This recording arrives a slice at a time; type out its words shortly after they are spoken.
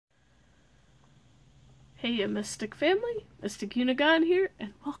Hey, Mystic family, Mystic Unigon here,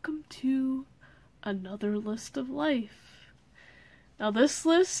 and welcome to another list of life. Now, this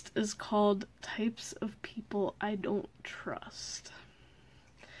list is called Types of People I Don't Trust.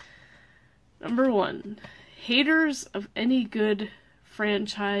 Number 1, haters of any good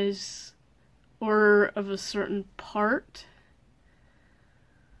franchise or of a certain part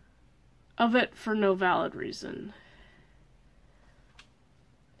of it for no valid reason.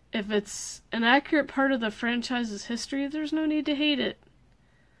 If it's an accurate part of the franchise's history, there's no need to hate it.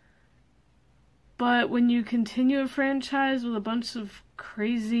 But when you continue a franchise with a bunch of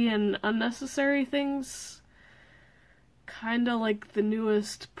crazy and unnecessary things, kinda like the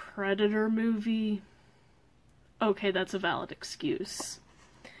newest Predator movie, okay, that's a valid excuse.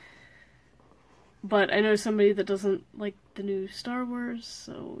 But I know somebody that doesn't like the new Star Wars,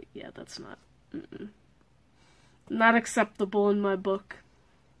 so yeah, that's not acceptable in my book.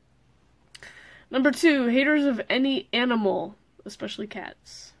 Number 2, haters of any animal, especially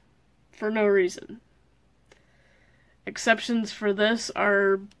cats, for no reason. Exceptions for this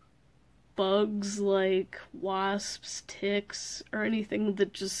are bugs like wasps, ticks, or anything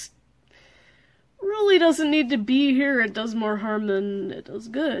that just really doesn't need to be here. It does more harm than it does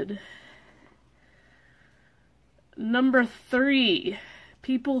good. Number 3,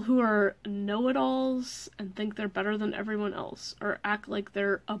 people who are know-it-alls and think they're better than everyone else, or act like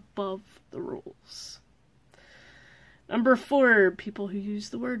they're above the rules. Number 4, people who use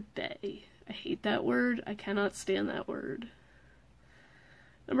the word they. I hate that word. I cannot stand that word.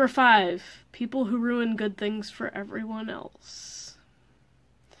 Number 5, people who ruin good things for everyone else.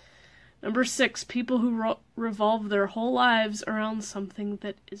 Number 6, people who revolve their whole lives around something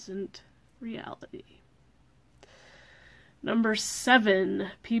that isn't reality. Number 7,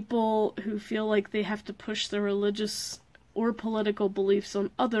 people who feel like they have to push their religious or political beliefs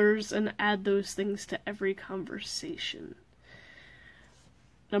on others and add those things to every conversation.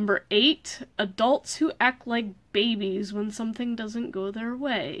 Number 8, adults who act like babies when something doesn't go their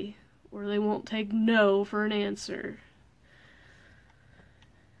way, or they won't take no for an answer.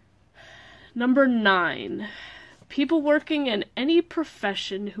 Number 9, people working in any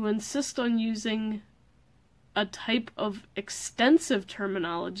profession who insist on using a type of extensive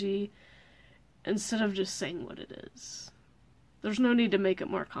terminology instead of just saying what it is. There's no need to make it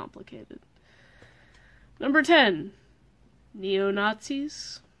more complicated. Number 10,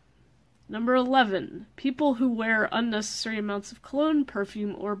 neo-Nazis. Number 11, people who wear unnecessary amounts of cologne,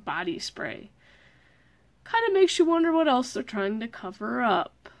 perfume, or body spray. Kind of makes you wonder what else they're trying to cover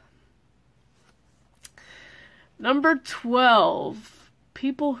up. Number 12,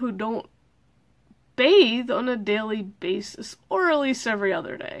 people who don't bathe on a daily basis, or at least every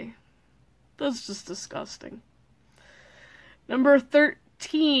other day. That's just disgusting. Number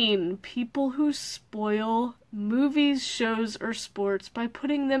 13, people who spoil movies, shows, or sports by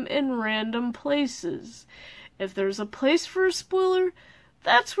putting them in random places. If there's a place for a spoiler,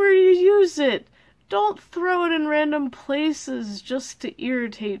 that's where you use it. Don't throw it in random places just to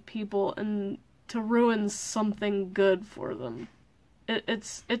irritate people and to ruin something good for them.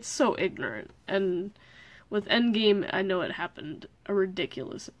 It's so ignorant, and with Endgame, I know it happened a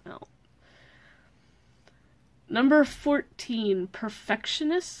ridiculous amount. Number 14,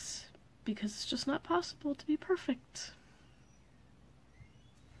 perfectionists, because it's just not possible to be perfect.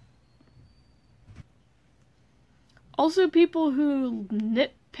 Also, people who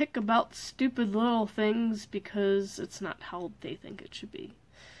nitpick about stupid little things because it's not how they think it should be.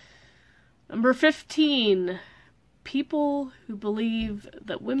 Number 15, people who believe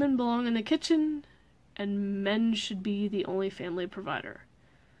that women belong in the kitchen and men should be the only family provider.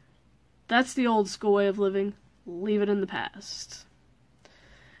 That's the old school way of living. Leave it in the past.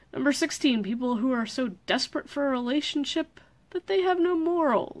 Number 16, people who are so desperate for a relationship that they have no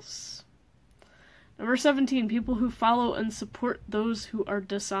morals. Number 17, people who follow and support those who are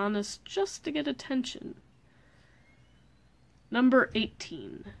dishonest just to get attention. Number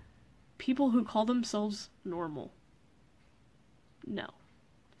 18, people who call themselves normal. No.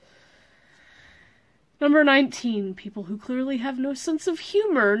 Number 19, people who clearly have no sense of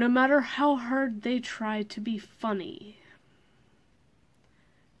humor, no matter how hard they try to be funny.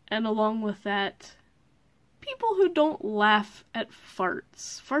 And along with that, people who don't laugh at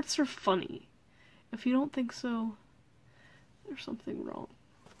farts. Farts are funny. If you don't think so, there's something wrong.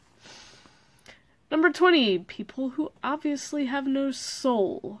 Number 20, people who obviously have no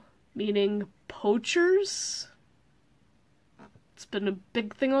soul, meaning poachers. It's been a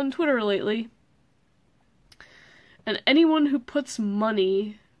big thing on Twitter lately. And anyone who puts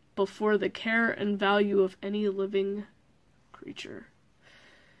money before the care and value of any living creature.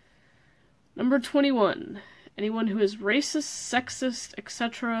 Number 21. Anyone who is racist, sexist,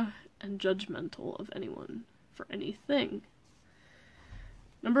 etc., and judgmental of anyone for anything.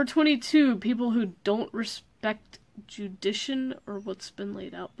 Number 22. People who don't respect judition or what's been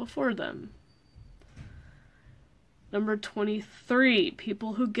laid out before them. Number 23.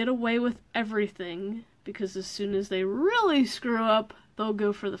 People who get away with everything because as soon as they really screw up, they'll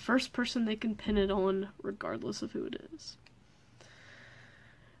go for the first person they can pin it on, regardless of who it is.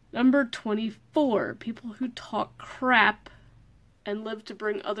 Number 24. People who talk crap and live to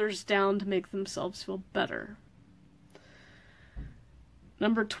bring others down to make themselves feel better.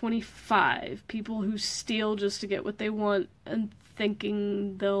 Number 25. People who steal just to get what they want and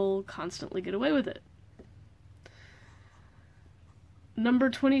thinking they'll constantly get away with it. Number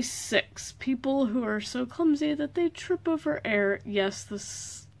 26. People who are so clumsy that they trip over air.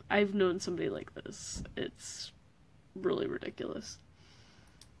 Yes, I've known somebody like this. It's really ridiculous.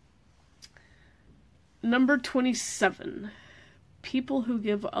 Number 27. People who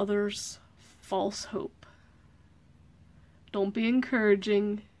give others false hope. Don't be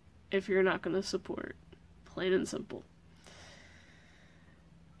encouraging if you're not going to support. Plain and simple.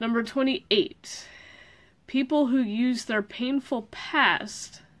 Number 28. People who use their painful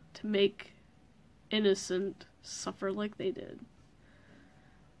past to make innocent suffer like they did.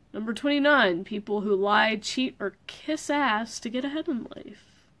 Number 29. People who lie, cheat, or kiss ass to get ahead in life.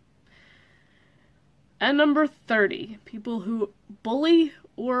 And number 30. People who bully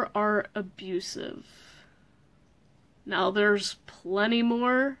or are abusive. Now there's plenty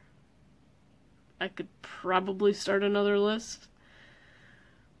more. I could probably start another list.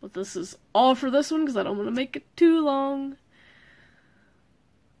 But this is all for this one because I don't want to make it too long.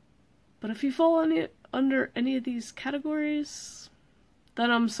 But if you fall under any of these categories, then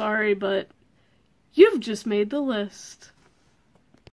I'm sorry, but you've just made the list.